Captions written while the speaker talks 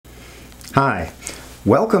Hi,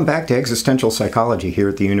 welcome back to Existential Psychology here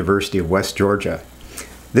at the University of West Georgia.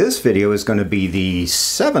 This video is going to be the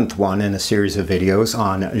 7th one in a series of videos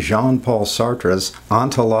on Jean-Paul Sartre's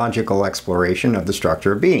ontological exploration of the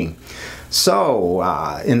structure of being. So,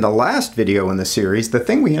 in the last video in the series, the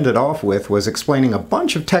thing we ended off with was explaining a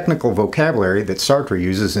bunch of technical vocabulary that Sartre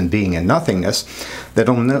uses in Being and Nothingness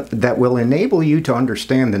that will enable you to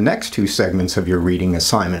understand the next two segments of your reading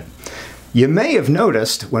assignment. You may have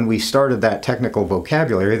noticed when we started that technical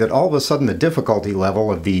vocabulary that all of a sudden the difficulty level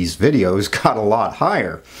of these videos got a lot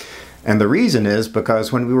higher. And the reason is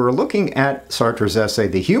because when we were looking at Sartre's essay,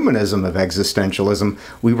 The Humanism of Existentialism,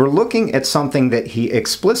 we were looking at something that he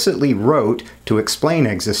explicitly wrote to explain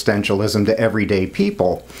existentialism to everyday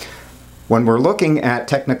people. When we're looking at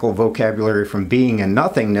technical vocabulary from Being and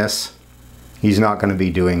Nothingness, he's not going to be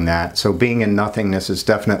doing that. So Being and Nothingness is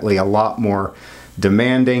definitely a lot more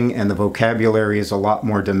demanding, and the vocabulary is a lot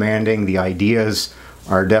more demanding. The ideas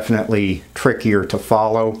are definitely trickier to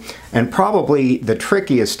follow, and probably the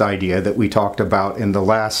trickiest idea that we talked about in the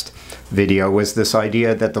last video was this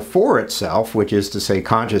idea that the for itself, which is to say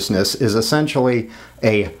consciousness, is essentially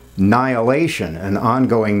a nihilation, an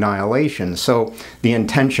ongoing nihilation. So the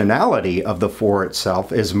intentionality of the for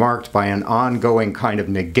itself is marked by an ongoing kind of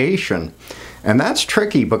negation. And that's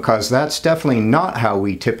tricky because that's definitely not how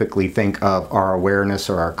we typically think of our awareness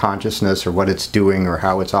or our consciousness or what it's doing or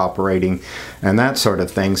how it's operating and that sort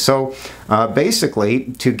of thing. So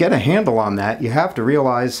basically, to get a handle on that, you have to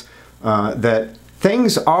realize that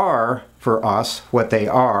things are, for us, what they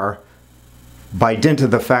are by dint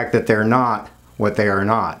of the fact that they're not what they are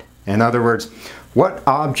not. In other words, what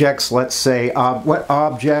objects, let's say, what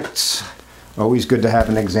objects, always good to have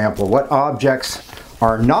an example, what objects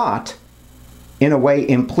are not in a way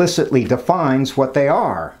implicitly defines what they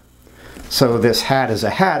are. So this hat is a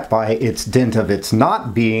hat by its dint of its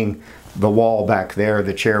not being the wall back there,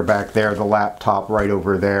 the chair back there, the laptop right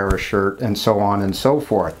over there, a shirt, and so on and so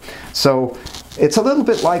forth. So it's a little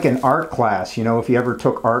bit like an art class. You know, if you ever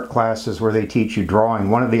took art classes where they teach you drawing,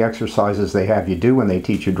 one of the exercises they have you do when they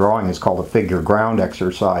teach you drawing is called a figure ground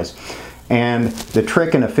exercise. And the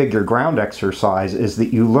trick in a figure ground exercise is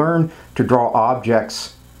that you learn to draw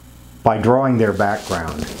objects by drawing their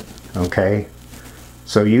background, okay?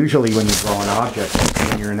 So usually when you draw an object,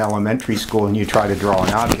 when you're in elementary school and you try to draw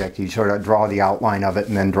an object, you sort of draw the outline of it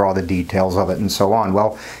and then draw the details of it and so on.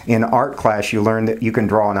 Well, in art class you learn that you can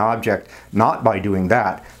draw an object not by doing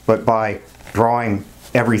that, but by drawing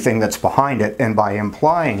everything that's behind it and by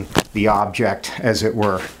implying the object, as it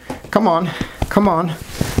were. Come on, come on.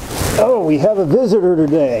 Oh, we have a visitor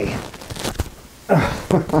today.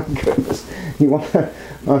 Oh my goodness.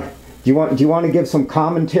 Do you want to give some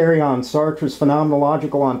commentary on Sartre's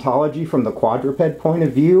phenomenological ontology from the quadruped point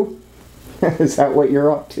of view? Is that what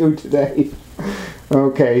you're up to today?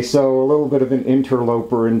 Okay, so a little bit of an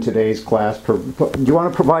interloper in today's class. Do you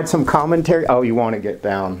want to provide some commentary? Oh, you want to get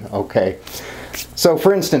down. Okay. So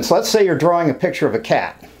for instance, let's say you're drawing a picture of a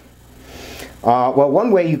cat. Well, one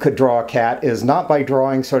way you could draw a cat is not by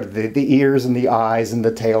drawing sort of the ears and the eyes and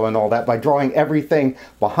the tail and all that. By drawing everything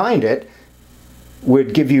behind it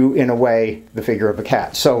would give you, in a way, the figure of a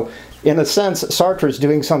cat. So, in a sense, Sartre is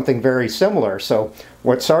doing something very similar. So,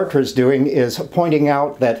 what Sartre is doing is pointing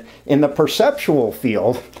out that in the perceptual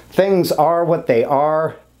field, things are what they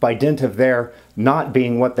are by dint of their not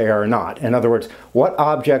being what they are not. In other words, what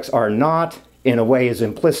objects are not, in a way, is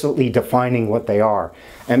implicitly defining what they are.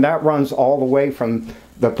 And that runs all the way from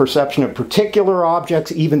the perception of particular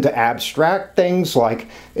objects, even to abstract things, like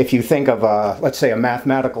if you think of, let's say, a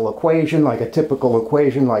mathematical equation, like a typical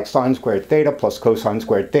equation like sine squared theta plus cosine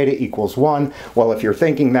squared theta equals 1. Well, if you're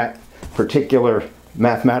thinking that particular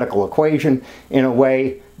mathematical equation, in a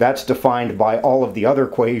way, that's defined by all of the other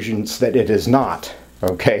equations that it is not.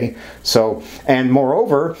 Okay, so, and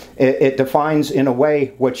moreover, it defines in a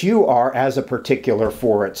way what you are as a particular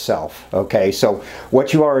for itself. Okay, so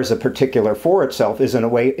what you are as a particular for itself is in a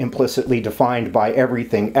way implicitly defined by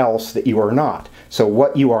everything else that you are not. So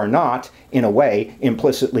what you are not, in a way,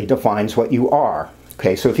 implicitly defines what you are.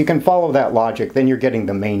 Okay, so if you can follow that logic, then you're getting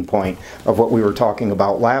the main point of what we were talking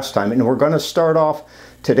about last time. And we're going to start off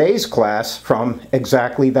today's class from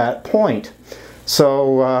exactly that point.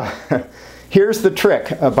 So, here's the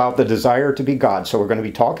trick about the desire to be God. So we're going to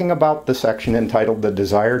be talking about the section entitled The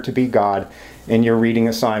Desire to be God in your reading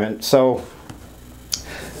assignment. So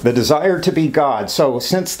The desire to be God. So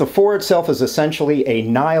since the for itself is essentially a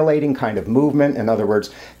annihilating kind of movement, in other words,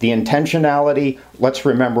 the intentionality, let's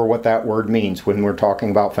remember what that word means when we're talking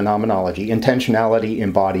about phenomenology. Intentionality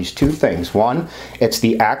embodies two things. One, it's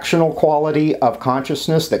the actional quality of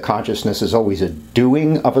consciousness, that consciousness is always a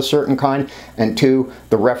doing of a certain kind, and two,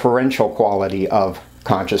 the referential quality of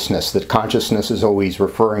consciousness, that consciousness is always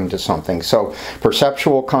referring to something. So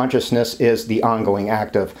perceptual consciousness is the ongoing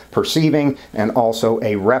act of perceiving and also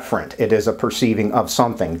a referent. It is a perceiving of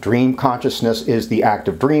something. Dream consciousness is the act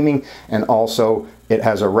of dreaming, and also it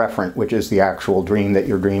has a referent, which is the actual dream that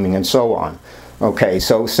you're dreaming, and so on. Okay,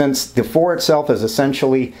 so since the for itself is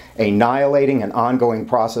essentially annihilating an ongoing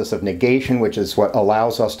process of negation, which is what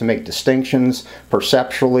allows us to make distinctions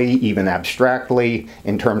perceptually, even abstractly,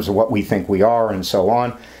 in terms of what we think we are and so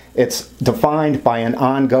on, it's defined by an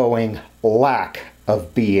ongoing lack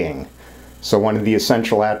of being. So one of the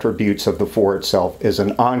essential attributes of the for itself is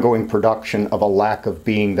an ongoing production of a lack of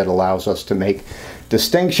being that allows us to make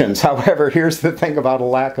distinctions. However, here's the thing about a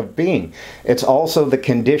lack of being. It's also the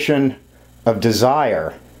condition of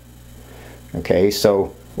desire. Okay,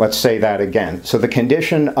 so let's say that again. So the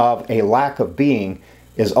condition of a lack of being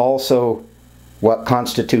is also what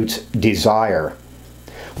constitutes desire.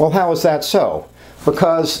 Well, how is that so?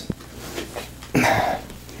 Because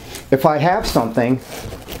if I have something,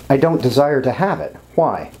 I don't desire to have it.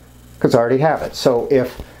 Why? Because I already have it. So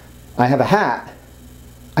if I have a hat,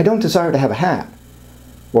 I don't desire to have a hat.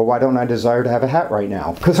 Well, why don't I desire to have a hat right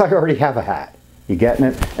now? Because I already have a hat. You getting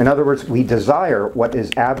it? In other words, we desire what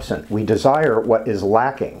is absent. We desire what is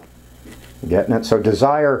lacking. You getting it? So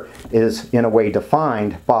desire is, in a way,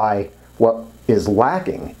 defined by what is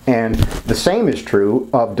lacking. And the same is true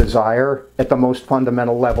of desire at the most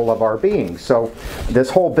fundamental level of our being. So this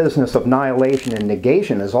whole business of annihilation and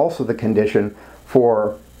negation is also the condition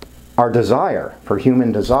for our desire, for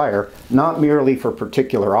human desire, not merely for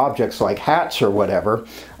particular objects like hats or whatever,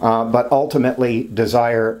 but ultimately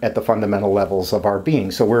desire at the fundamental levels of our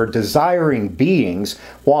being. So we're desiring beings.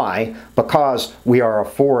 Why? Because we are a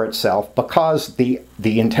for itself, because the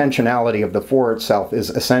intentionality of the for itself is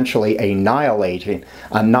essentially a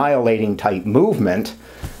annihilating type movement,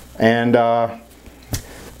 and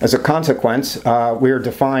as a consequence, we are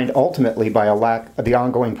defined ultimately by the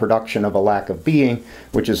ongoing production of a lack of being,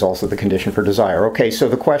 which is also the condition for desire. Okay, so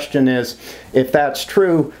the question is, if that's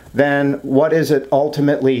true, then what is it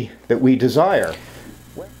ultimately that we desire?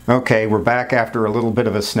 Okay, we're back after a little bit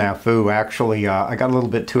of a snafu. Actually, I got a little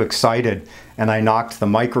bit too excited and I knocked the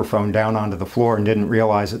microphone down onto the floor and didn't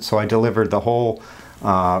realize it, so I delivered the whole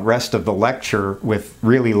rest of the lecture with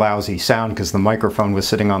really lousy sound because the microphone was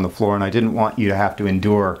sitting on the floor, and I didn't want you to have to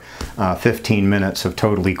endure 15 minutes of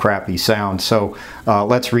totally crappy sound. So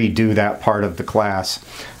let's redo that part of the class.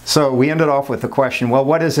 So we ended off with the question, well,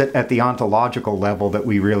 what is it at the ontological level that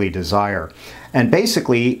we really desire? And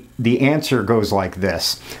basically, the answer goes like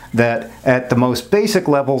this, that at the most basic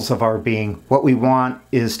levels of our being, what we want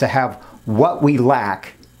is to have what we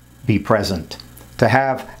lack be present. To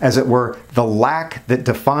have, as it were, the lack that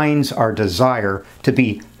defines our desire to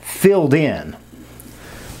be filled in.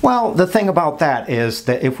 Well, the thing about that is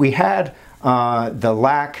that if we had the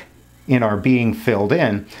lack in our being filled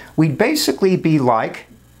in, we'd basically be like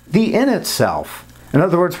the in itself. In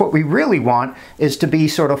other words, what we really want is to be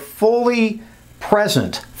sort of fully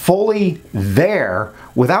present, fully there,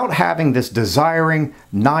 without having this desiring,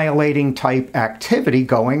 annihilating type activity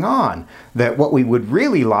going on. That what we would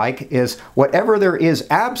really like is whatever there is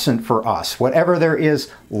absent for us, whatever there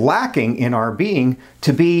is lacking in our being,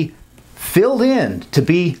 to be filled in, to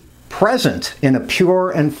be present in a pure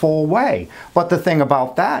and full way. But the thing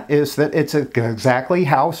about that is that it's exactly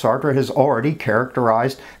how Sartre has already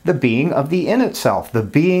characterized the being of the in itself, the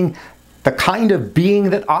being, the kind of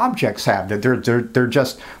being that objects have, that they're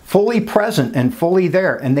just fully present and fully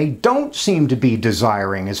there, and they don't seem to be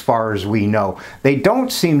desiring as far as we know. They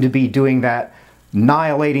don't seem to be doing that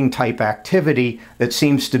annihilating type activity that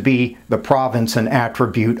seems to be the province and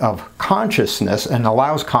attribute of consciousness, and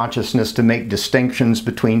allows consciousness to make distinctions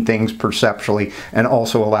between things perceptually, and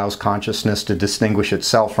also allows consciousness to distinguish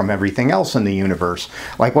itself from everything else in the universe.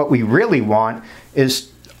 Like, what we really want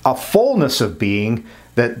is a fullness of being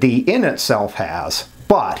that the in itself has.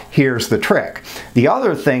 But here's the trick. The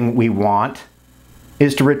other thing we want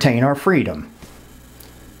is to retain our freedom.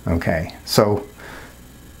 Okay, so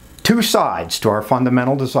two sides to our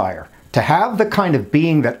fundamental desire. To have the kind of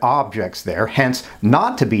being that objects there, hence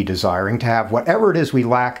not to be desiring, to have whatever it is we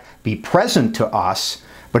lack be present to us,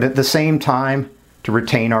 but at the same time to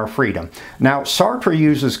retain our freedom. Now, Sartre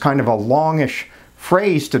uses kind of a longish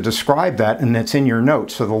phrase to describe that, and it's in your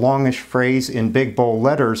notes. So the longest phrase in big bold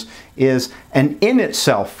letters is an in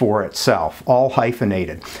itself for itself, all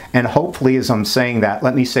hyphenated. And hopefully as I'm saying that,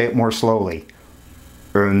 let me say it more slowly.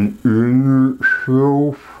 An in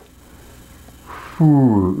itself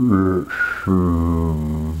for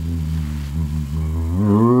itself.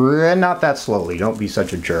 Not that slowly, don't be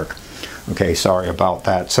such a jerk. Okay, sorry about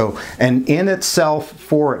that. So an in itself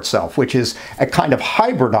for itself, which is a kind of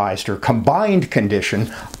hybridized or combined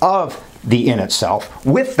condition of the in itself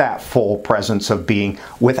with that full presence of being,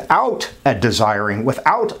 without a desiring,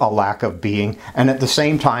 without a lack of being, and at the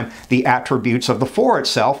same time the attributes of the for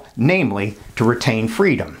itself, namely to retain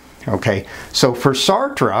freedom. Okay, so for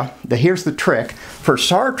Sartre, here's the trick. For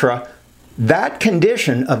Sartre, that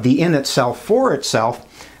condition of the in itself for itself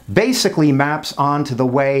basically maps onto the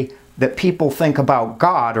way that people think about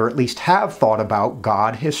God, or at least have thought about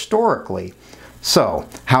God historically. So,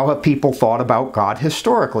 how have people thought about God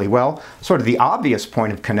historically? Well, sort of the obvious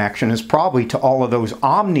point of connection is probably to all of those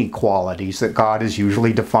omni-qualities that God is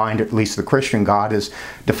usually defined, at least the Christian God is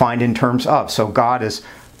defined in terms of. So God is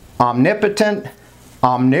omnipotent,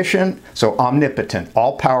 omniscient, so omnipotent,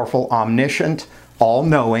 all-powerful, omniscient,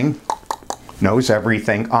 all-knowing, knows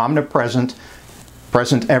everything, omnipresent,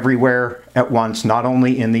 present everywhere at once, not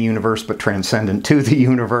only in the universe, but transcendent to the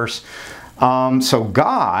universe. So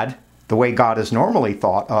God, the way God is normally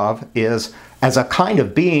thought of, is as a kind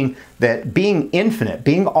of being that, being infinite,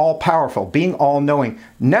 being all-powerful, being all-knowing,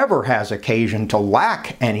 never has occasion to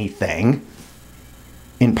lack anything.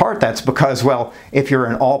 In part, that's because, well, if you're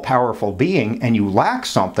an all-powerful being and you lack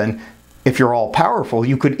something, if you're all-powerful,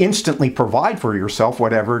 you could instantly provide for yourself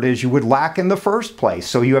whatever it is you would lack in the first place.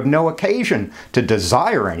 So you have no occasion to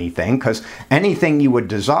desire anything, because anything you would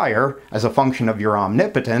desire as a function of your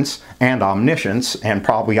omnipotence and omniscience, and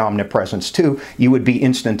probably omnipresence too, you would be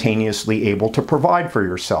instantaneously able to provide for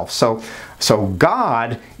yourself. So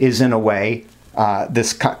God is, in a way,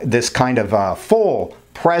 this kind of full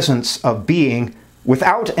presence of being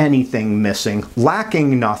without anything missing,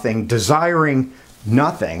 lacking nothing, desiring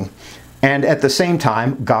nothing. And at the same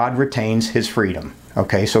time, God retains his freedom.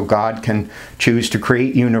 Okay, so God can choose to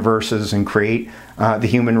create universes and create the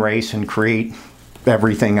human race and create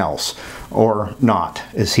everything else, or not,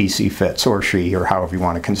 as he sees fit, or she, or however you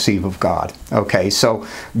want to conceive of God. Okay, so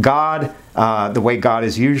God, the way God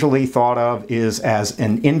is usually thought of, is as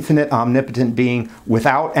an infinite, omnipotent being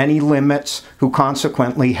without any limits, who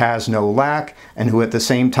consequently has no lack, and who at the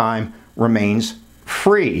same time remains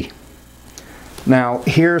free. Now,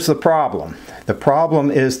 here's the problem. The problem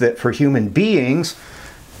is that for human beings,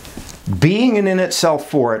 being an in itself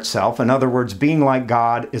for itself, in other words, being like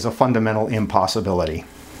God, is a fundamental impossibility.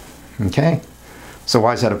 Okay? So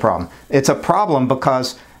why is that a problem? It's a problem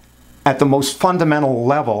because at the most fundamental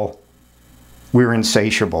level, we're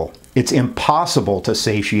insatiable. It's impossible to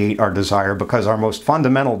satiate our desire, because our most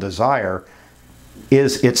fundamental desire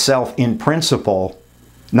is itself, in principle,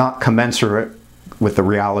 not commensurate with the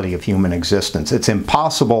reality of human existence. It's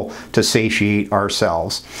impossible to satiate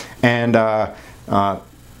ourselves. And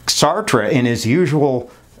Sartre, in his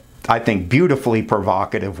usual, I think, beautifully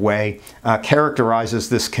provocative way, characterizes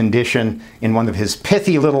this condition in one of his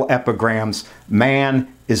pithy little epigrams: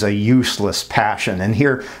 man is a useless passion. And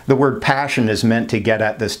here the word passion is meant to get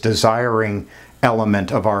at this desiring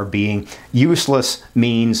element of our being. Useless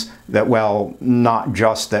means that, well, not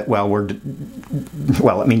just that, well,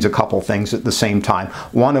 it means a couple things at the same time.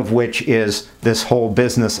 One of which is this whole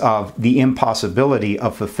business of the impossibility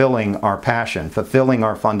of fulfilling our passion, fulfilling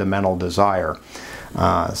our fundamental desire.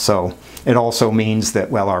 So it also means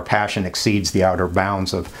that, well, our passion exceeds the outer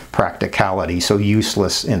bounds of practicality, so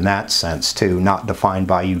useless in that sense too, not defined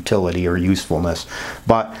by utility or usefulness.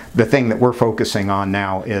 But the thing that we're focusing on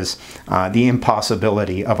now is the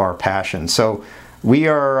impossibility of our passion. So we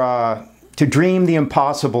are to dream the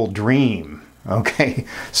impossible dream. Okay,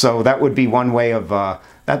 so that would be one way of,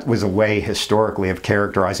 that was a way historically of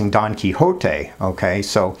characterizing Don Quixote. Okay,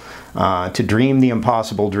 so to dream the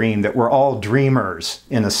impossible dream, that we're all dreamers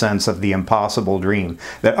in a sense of the impossible dream,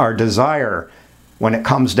 that our desire, when it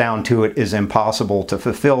comes down to it, is impossible to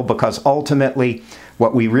fulfill, because ultimately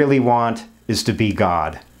what we really want is to be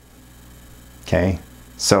God. Okay,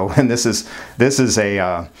 so, and this is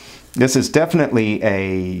definitely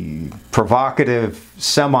a provocative,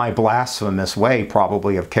 semi-blasphemous way,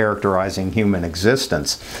 probably, of characterizing human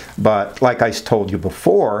existence. But like I told you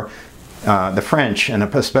before, the French, and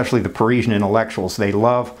especially the Parisian intellectuals, they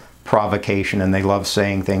love provocation, and they love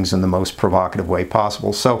saying things in the most provocative way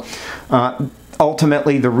possible. So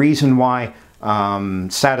ultimately, the reason why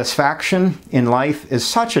satisfaction in life is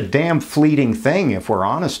such a damn fleeting thing, if we're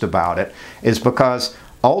honest about it, is because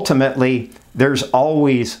ultimately there's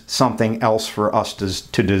always something else for us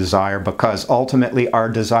to desire, because ultimately our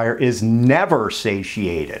desire is never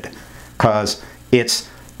satiated, because it's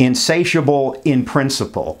insatiable in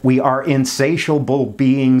principle. We are insatiable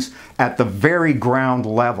beings at the very ground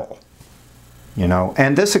level. You know,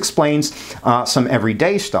 and this explains some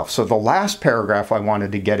everyday stuff. So the last paragraph I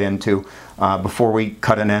wanted to get into before we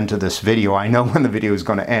cut an end to this video. I know when the video is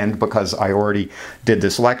going to end because I already did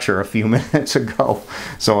this lecture a few minutes ago,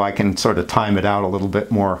 so I can sort of time it out a little bit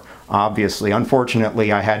more obviously.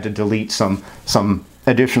 Unfortunately, I had to delete some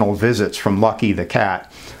additional visits from Lucky the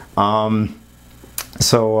cat.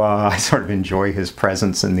 So I sort of enjoy his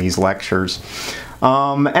presence in these lectures.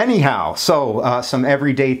 Anyhow, so some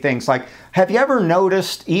everyday things, like, have you ever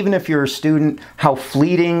noticed, even if you're a student, how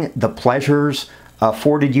fleeting the pleasures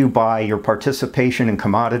afforded you by your participation in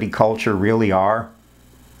commodity culture really are?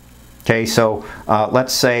 Okay, so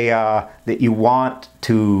let's say that you want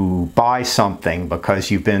to buy something because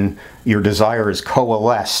your desire is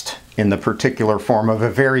coalesced in the particular form of a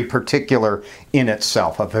very particular in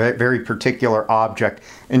itself, a very particular object,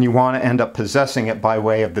 and you want to end up possessing it by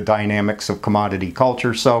way of the dynamics of commodity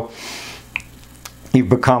culture. So you've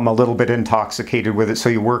become a little bit intoxicated with it, so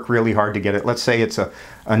you work really hard to get it. Let's say it's a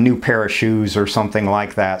new pair of shoes or something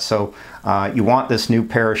like that. So you want this new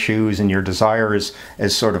pair of shoes, and your desire is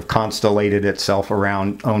sort of constellated itself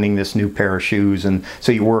around owning this new pair of shoes. And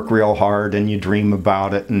so you work real hard and you dream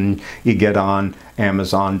about it, and you get on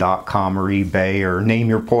Amazon.com or eBay, or name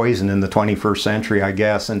your poison in the 21st century, I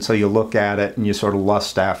guess. And so you look at it and you sort of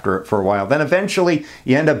lust after it for a while. Then eventually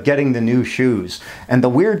you end up getting the new shoes. And the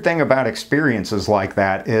weird thing about experiences like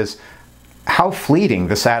that is how fleeting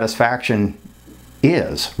the satisfaction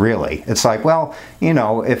is, really. It's like, well, you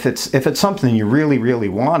know, if it's something you really, really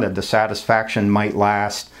wanted, the satisfaction might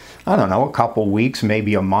last, I don't know, a couple weeks,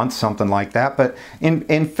 maybe a month, something like that. But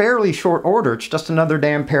in fairly short order, it's just another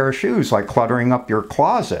damn pair of shoes, like cluttering up your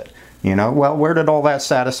closet. You know, well, where did all that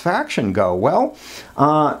satisfaction go? Well,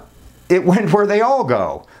 it went where they all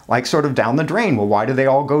go, like sort of down the drain. Well, why do they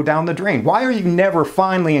all go down the drain? Why are you never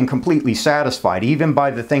finally and completely satisfied, even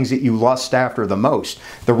by the things that you lust after the most?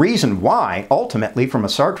 The reason why, ultimately, from a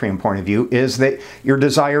Sartrean point of view, is that your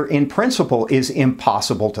desire in principle is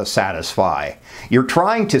impossible to satisfy. You're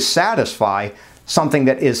trying to satisfy something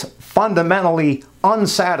that is fundamentally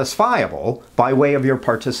unsatisfiable by way of your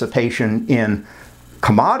participation in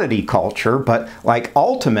commodity culture, but like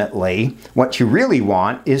ultimately what you really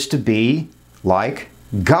want is to be like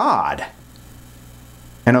God.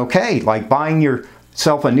 And okay, like buying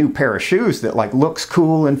yourself a new pair of shoes that like looks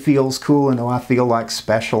cool and feels cool, and oh, I feel like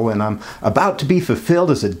special and I'm about to be fulfilled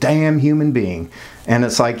as a damn human being. And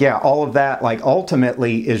it's like, yeah, all of that like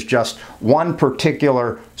ultimately is just one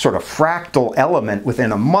particular sort of fractal element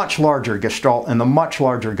within a much larger gestalt, and the much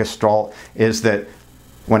larger gestalt is that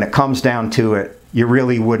when it comes down to it, you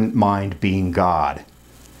really wouldn't mind being God.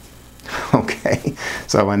 Okay,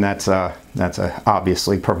 so, and that's a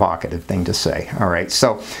obviously provocative thing to say. All right,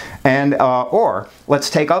 so, and or let's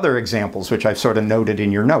take other examples, which I've sort of noted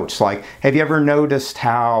in your notes. Like, have you ever noticed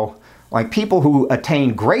how, like, people who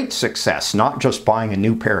attain great success, not just buying a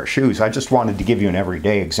new pair of shoes, I just wanted to give you an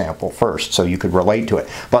everyday example first so you could relate to it,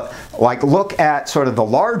 but like look at sort of the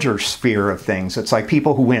larger sphere of things. It's like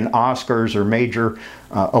people who win Oscars or major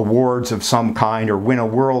awards of some kind, or win a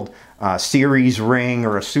World Series ring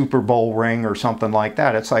or a Super Bowl ring or something like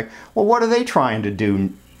that. It's like, well, what are they trying to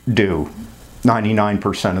do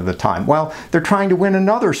 99% of the time? Well, they're trying to win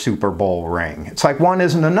another Super Bowl ring. It's like one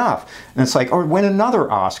isn't enough. And it's like, or win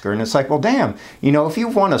another Oscar. And it's like, well, damn, you know, if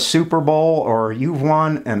you've won a Super Bowl or you've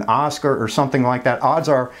won an Oscar or something like that, odds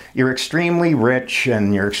are you're extremely rich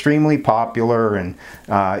and you're extremely popular, and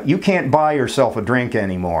you can't buy yourself a drink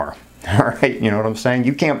anymore. All right, you know what I'm saying?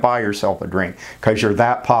 You can't buy yourself a drink because you're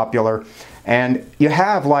that popular. And you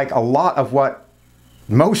have like a lot of what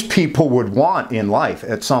most people would want in life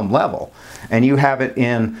at some level, and you have it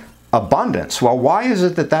in abundance. Well, why is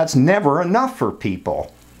it that that's never enough for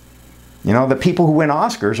people? You know, the people who win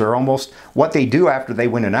Oscars are almost what they do after they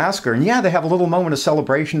win an Oscar. And yeah, they have a little moment of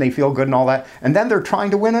celebration, they feel good and all that, and then they're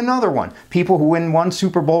trying to win another one. People who win one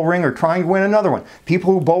Super Bowl ring are trying to win another one.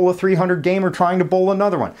 People who bowl a 300 game are trying to bowl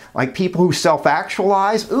another one. Like people who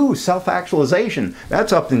self-actualize, ooh, self-actualization,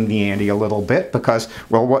 that's up in the ante a little bit, because,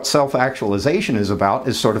 well, what self-actualization is about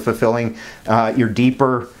is sort of fulfilling your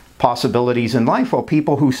deeper possibilities in life. Well,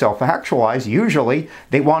 people who self-actualize, usually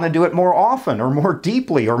they want to do it more often or more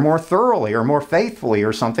deeply or more thoroughly or more faithfully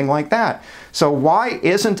or something like that. So why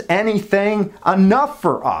isn't anything enough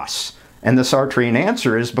for us? And the Sartrean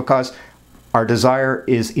answer is because our desire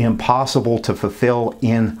is impossible to fulfill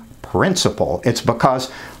in principle. It's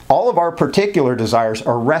because all of our particular desires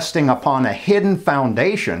are resting upon a hidden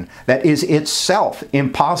foundation that is itself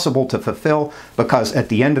impossible to fulfill, because at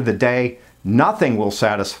the end of the day, nothing will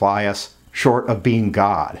satisfy us short of being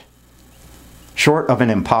God, short of an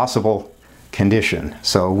impossible condition.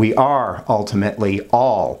 So we are ultimately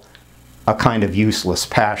all a kind of useless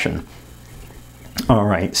passion. All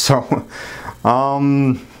right, so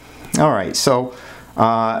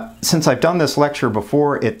since I've done this lecture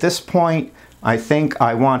before, at this point, I think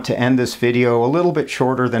I want to end this video a little bit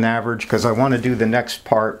shorter than average, because I want to do the next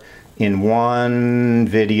part in one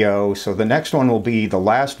video. So the next one will be the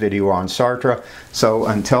last video on Sartre. So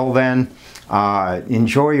until then,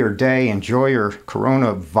 enjoy your day, enjoy your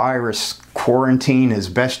coronavirus quarantine as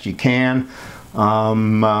best you can.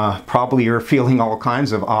 Probably you're feeling all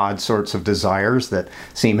kinds of odd sorts of desires that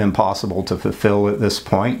seem impossible to fulfill at this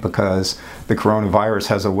point, because the coronavirus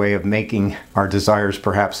has a way of making our desires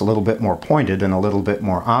perhaps a little bit more pointed and a little bit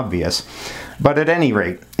more obvious. But at any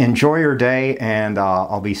rate, enjoy your day, and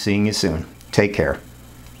I'll be seeing you soon. Take care.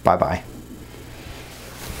 Bye-bye.